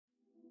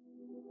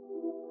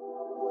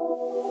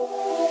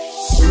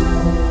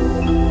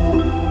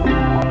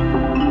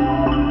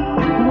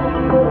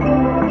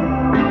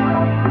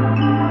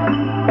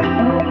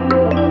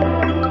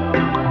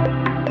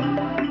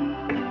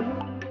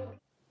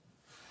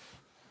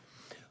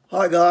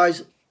Hi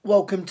guys,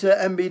 welcome to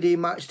MBD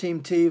Match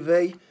Team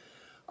TV.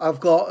 I've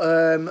got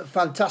a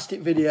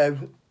fantastic video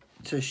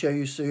to show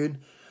you soon.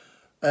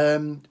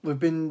 We've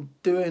been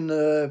doing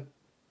a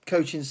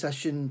coaching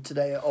session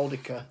today at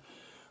Aldica,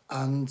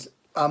 and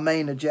our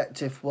main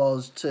objective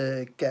was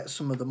to get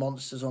some of the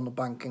monsters on the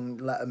bank and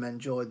let them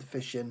enjoy the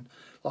fishing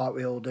like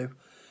we all do.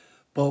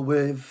 But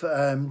we've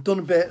done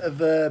a bit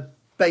of a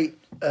bait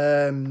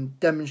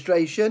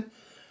demonstration,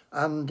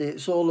 and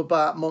it's all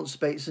about Monster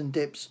Baits and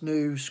Dips'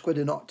 new Squid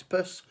and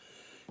Octopus.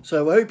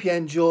 So I hope you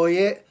enjoy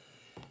it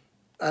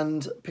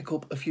and pick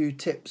up a few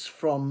tips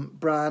from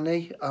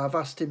Brownie. I've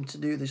asked him to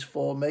do this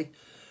for me.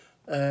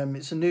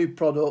 It's a new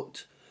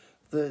product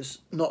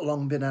that's not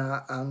long been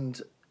out,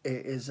 and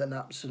it is an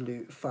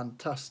absolute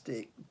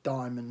fantastic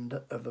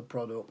diamond of a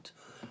product,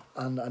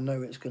 and I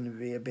know it's going to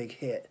be a big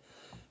hit.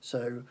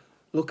 So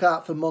look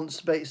out for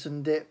Monster Baits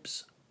and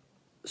Dips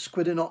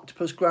Squid and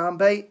Octopus ground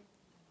bait.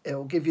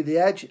 It'll give you the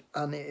edge,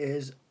 and it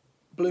is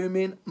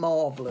blooming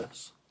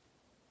marvellous.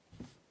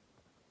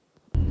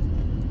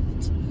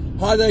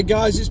 Hi there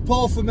guys, it's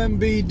Paul from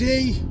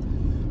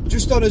MBD.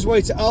 Just on his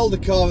way to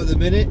Aldica at the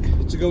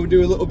minute to go and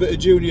do a little bit of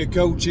junior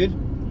coaching.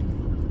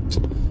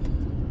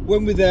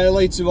 When we're there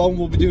later on,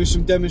 we'll be doing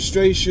some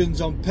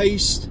demonstrations on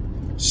paste,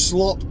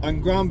 slop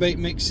and ground bait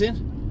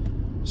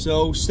mixing.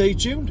 So stay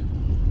tuned.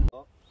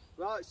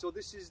 Right, so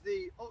this is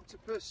the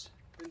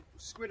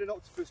Squid and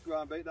Octopus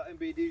ground bait that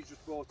MBD's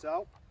just brought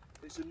out.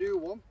 It's a new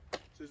one.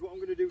 So what I'm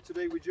going to do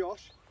today with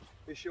Josh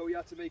is show you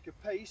how to make a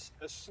paste,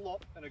 a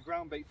slop and a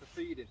ground bait for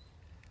feeding.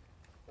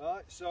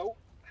 Right, so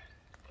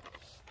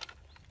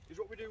here's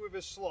what we do with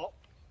a slop.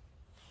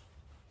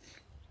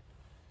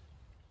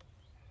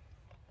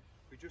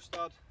 We just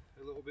add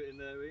a little bit in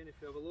there, Ian, if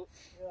you have a look.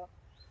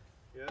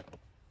 Yeah.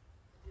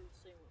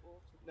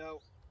 Now,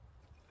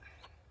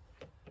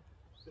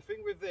 the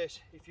thing with this,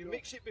 if you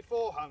mix it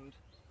beforehand,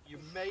 you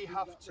may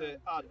have to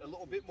add a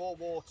little bit more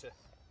water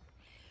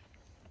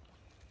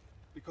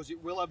because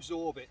it will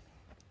absorb it.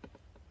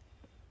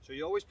 So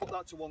you always put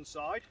that to one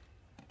side.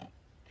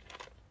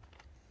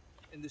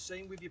 And the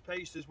same with your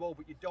paste as well,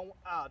 but you don't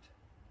add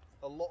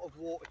a lot of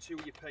water to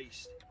your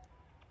paste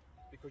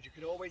because you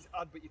can always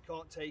add but you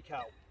can't take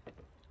out.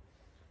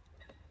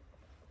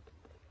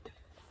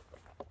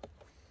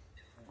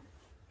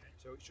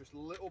 So it's just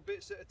little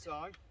bits at a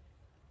time.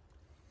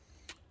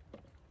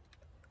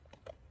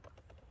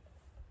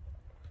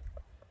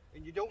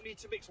 And you don't need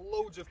to mix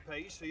loads of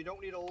paste, so you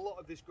don't need a lot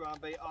of this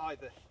ground bait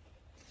either.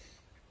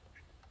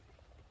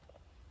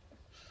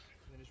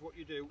 And then is what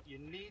you do, you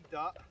knead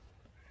that.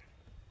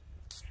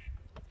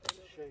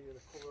 I'll show you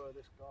the colour of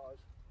this, guys.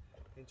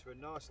 Into a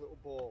nice little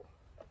ball.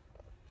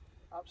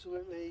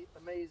 Absolutely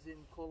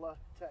amazing colour,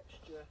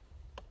 texture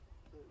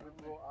that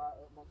we brought out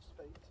at Monster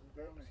Baits and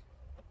Brownie.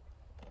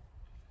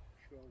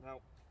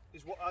 Now,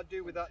 is what I'd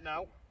do with that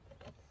now.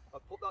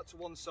 I'd put that to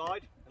one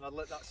side and I'd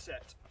let that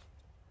set.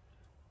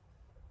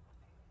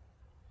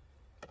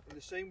 And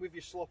the same with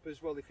your slop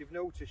as well. If you've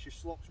noticed, your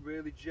slop's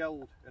really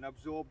gelled and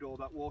absorbed all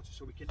that water,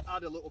 so we can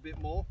add a little bit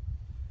more.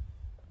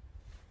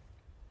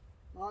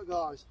 Right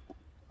guys,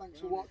 thanks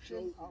for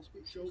watching. I'll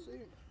speak to you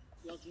soon.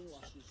 Lads and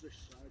lasses this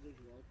side as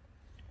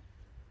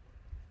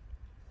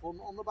Fun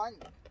well. on the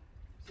bank.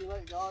 See you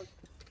later guys.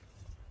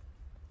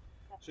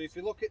 So if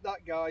you look at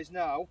that, guys,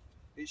 now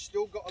it's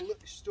still got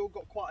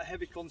quite a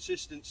heavy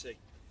consistency.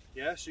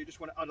 Yeah, so you just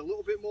want to add a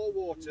little bit more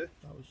water.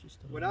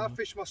 When I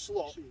fish my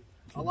slop,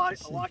 I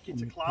like it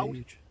to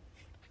cloud.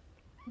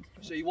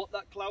 So you want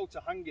that cloud to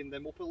hang in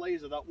them upper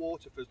layers of that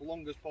water for as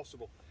long as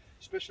possible,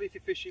 especially if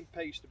you're fishing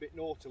paste a bit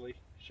naughtily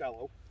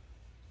shallow.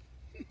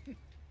 I'll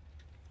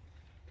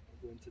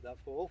go into that,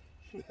 Paul.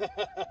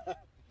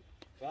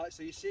 Right,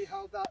 so you see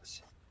how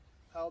that's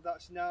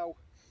now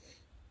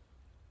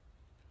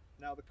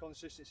the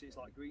consistency is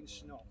like green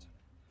snot.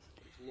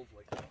 It's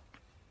lovely.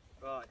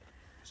 Right,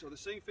 so the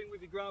same thing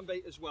with your ground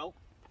bait as well.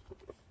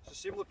 It's a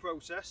similar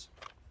process.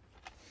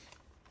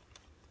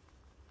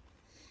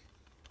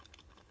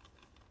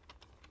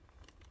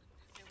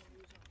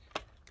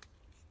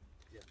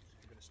 Yeah,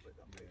 I'm going to split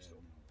that paste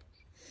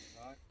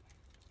up. Right.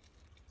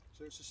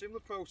 So it's a similar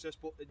process,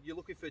 but you're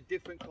looking for a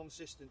different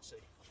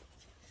consistency.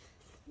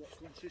 What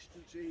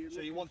consistency are you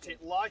So you want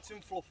it light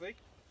and fluffy.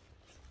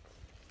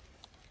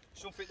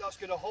 Something that's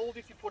going to hold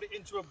if you put it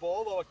into a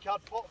bowl or a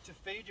cad pot to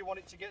feed. You want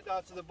it to get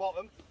down to the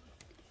bottom.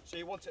 So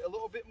you want it a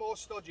little bit more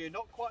stodgy,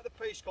 not quite the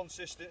paste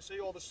consistency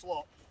or the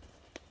slop.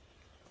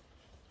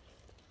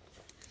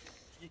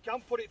 You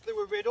can put it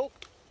through a riddle.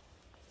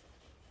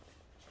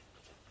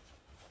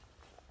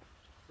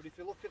 But if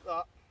you look at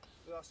that,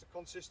 that's the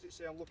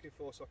consistency I'm looking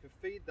for. So I can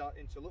feed that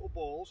into little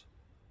balls.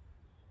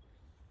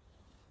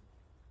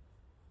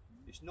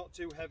 It's not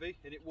too heavy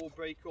and it will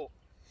break up.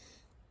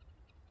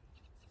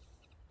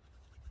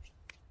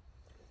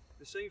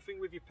 The same thing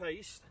with your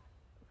paste.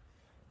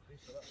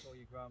 So that's all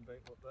your ground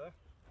bait up there.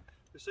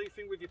 The same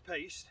thing with your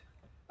paste.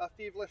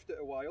 After you've left it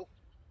a while,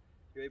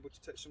 you're able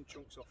to take some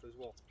chunks off as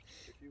well.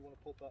 If you want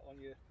to put that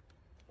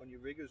on your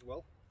rig as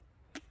well.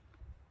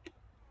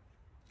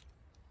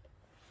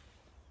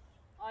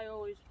 I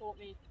always put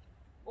me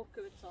hook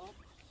at the top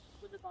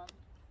with the band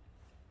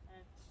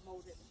and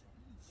mould it.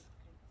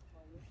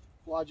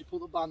 Why'd you put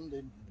the band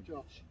in,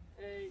 Josh?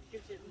 It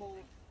gives it more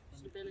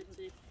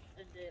stability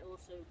and it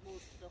also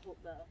molds the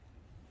hook better.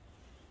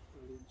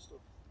 Brilliant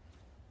stuff.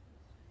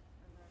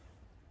 And then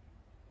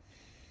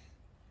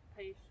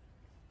paste,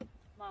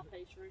 my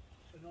pastry.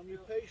 And on your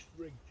paste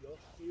rig,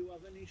 Josh, do you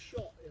have any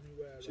shot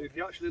anywhere? So if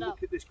you actually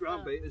look at this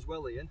ground bait as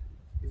well, Ian,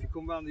 if you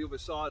come round the other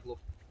side, look,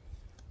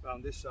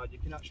 round this side, you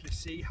can actually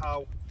see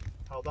how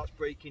that's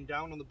breaking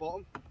down on the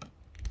bottom.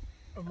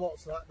 And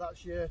what's that?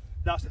 That's your...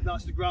 That's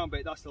the ground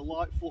bait, that's the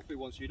light fluffy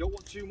one, so you don't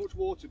want too much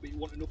water, but you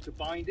want enough to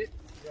bind it.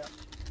 Yeah.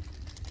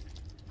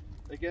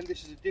 Again,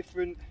 this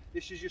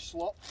is your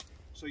slop,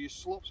 so your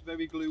slop's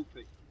very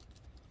gloopy.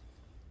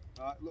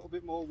 Right, a little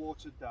bit more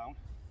watered down,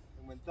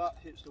 and when that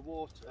hits the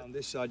water, on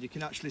this side, you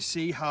can actually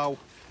see how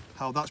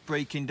that's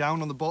breaking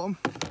down on the bottom.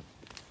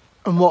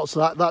 And what's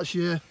that? That's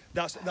your...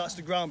 That's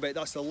the ground bait,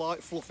 that's the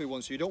light fluffy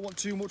one, so you don't want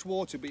too much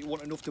water, but you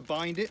want enough to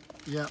bind it.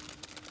 Yeah.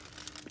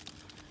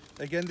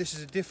 Again, this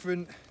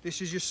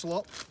is your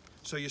slop,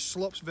 so your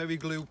slop's very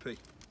gloopy.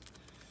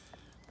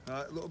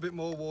 Right, a little bit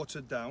more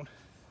watered down,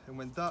 and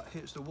when that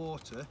hits the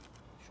water,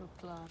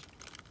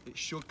 it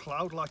should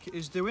cloud like it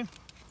is doing.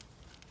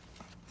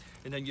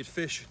 And then you'd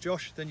fish,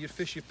 Josh, your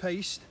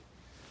paste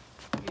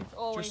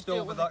just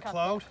over that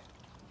cloud.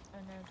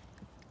 And then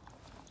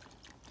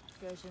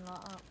it goes in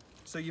like that.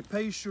 So your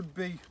paste should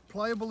be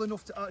pliable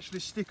enough to actually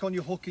stick on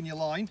your hook in your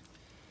line.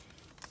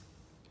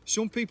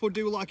 Some people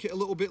do like it a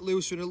little bit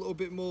looser and a little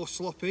bit more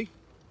sloppy,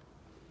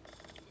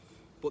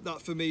 but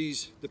that for me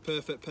is the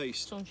perfect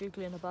paste. Some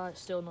jiggling about,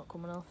 it's still not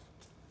coming off.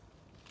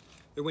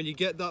 And when you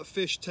get that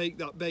fish take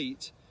that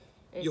bait,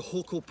 your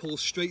hook will pull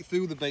straight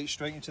through the bait,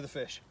 straight into the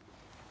fish.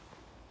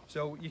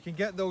 So you can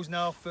get those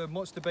now for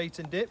monster bait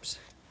and dips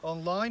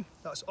online.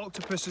 That's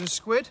octopus and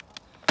squid.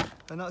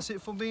 And that's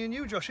it from me and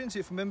you, Josh, isn't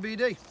it, from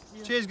MBD?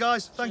 Yeah. Cheers,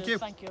 guys. Thank you.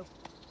 Thank you.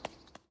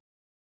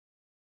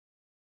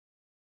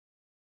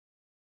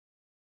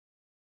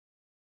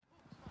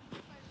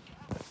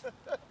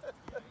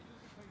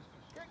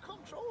 Get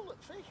control of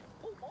the fish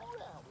and pull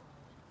more out.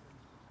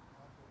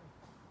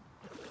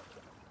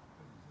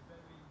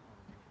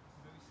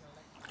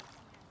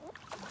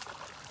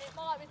 It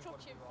might be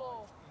touching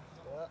four.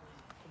 Yeah.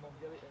 Come on,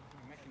 get it in.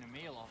 You're making a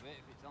meal of it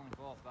if it's only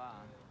 4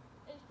 pounds.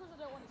 It's because I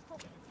don't want it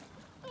touching.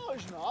 No,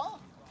 it's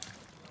not.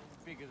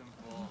 Bigger than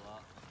 4,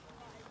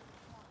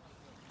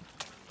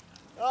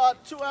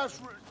 that. 2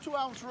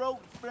 ounce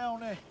rope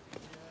brownie.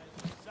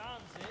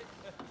 Sounds it.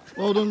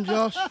 Well done,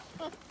 Josh. Are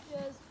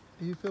Cheers.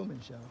 you filming,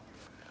 Cheryl?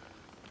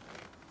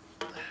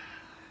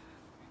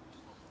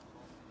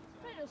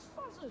 Bit of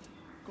spasm.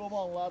 Come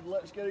on, lad,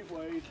 let's get it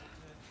weighed.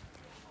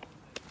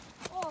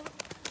 Oh,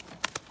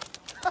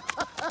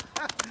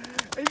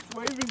 It's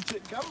waving to the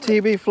camera.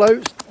 TB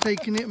floats,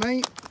 taking it,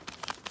 mate.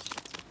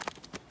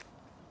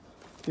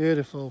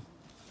 Beautiful.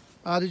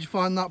 How did you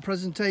find that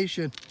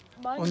presentation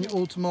on your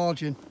ultra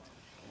margin?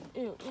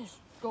 It is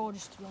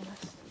gorgeous, to be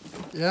honest.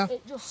 Yeah?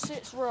 It just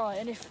sits right,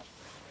 and if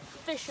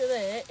fish are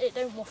there, it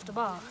don't waft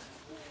about.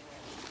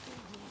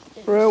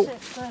 It Brill.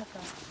 just sits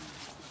perfect.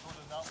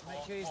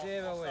 Make sure you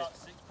zero it.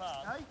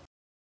 Hey?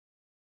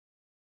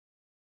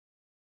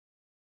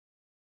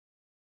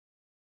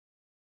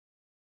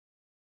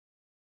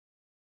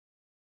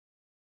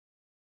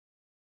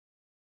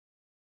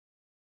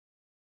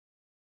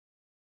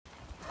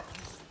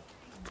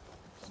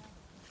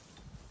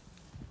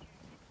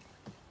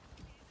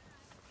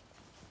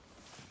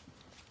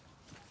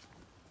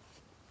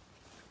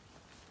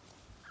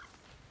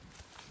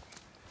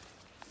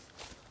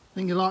 I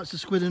think he likes the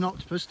squid and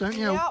octopus, don't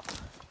you? Yep.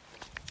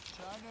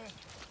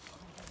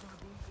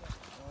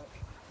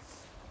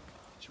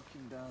 Chuck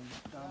him down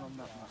on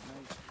that mat,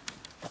 mate.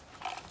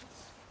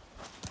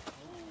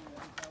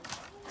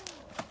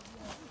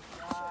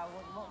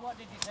 What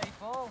did you say,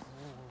 Paul?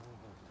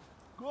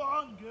 Go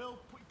on, girl.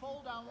 Put your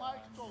pole down like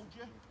I told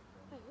you.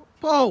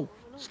 Paul,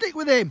 stick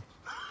with him.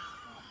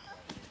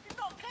 You're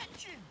not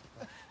catching.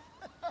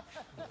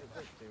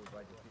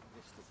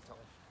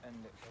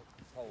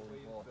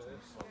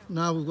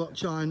 Now we've got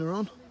China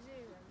on.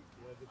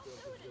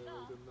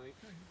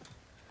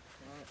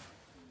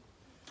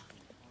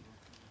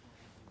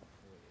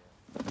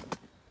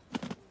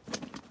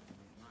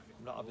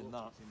 I'm not having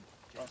that.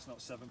 That's not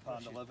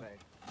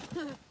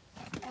 £7.11.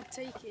 I'll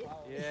take it.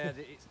 Yeah,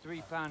 it's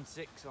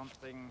 £3.6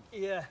 something.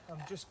 Yeah,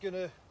 I'm just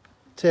gonna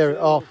Tear it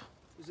off.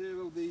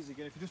 zero these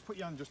again. If you just put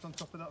your hand just on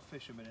top of that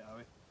fish a minute,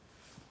 Harry.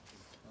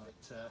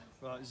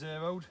 Right,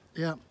 zeroed.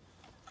 Yeah. Right,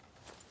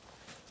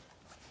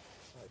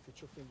 if you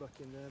chuck him back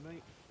in there,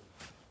 mate.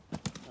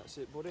 That's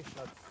it, buddy. I'd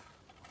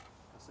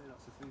say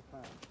that's a £3.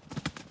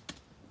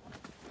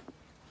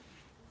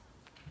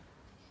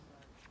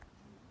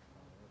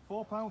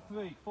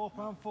 £4.3,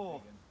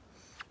 £4.4.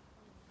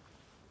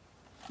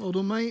 Well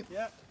done, mate.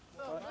 Yeah.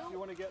 Right, if you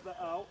want to get that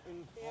out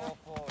and I'll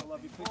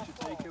have your picture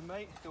taken,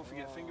 mate. Don't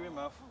forget finger in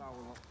mouth.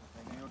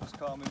 And you'll just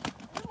calm him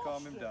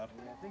down.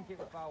 I think it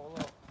was foul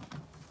up.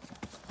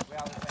 We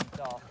haven't went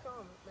off.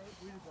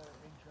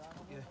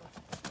 Yeah.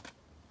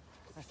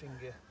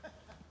 Finger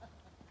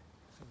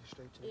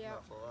straight to the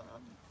mouth like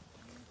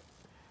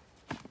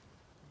that.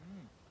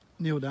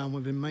 Kneel down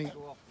with him, mate.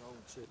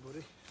 That's it,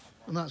 buddy.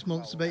 And that's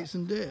Monster Baits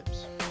and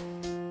Dips.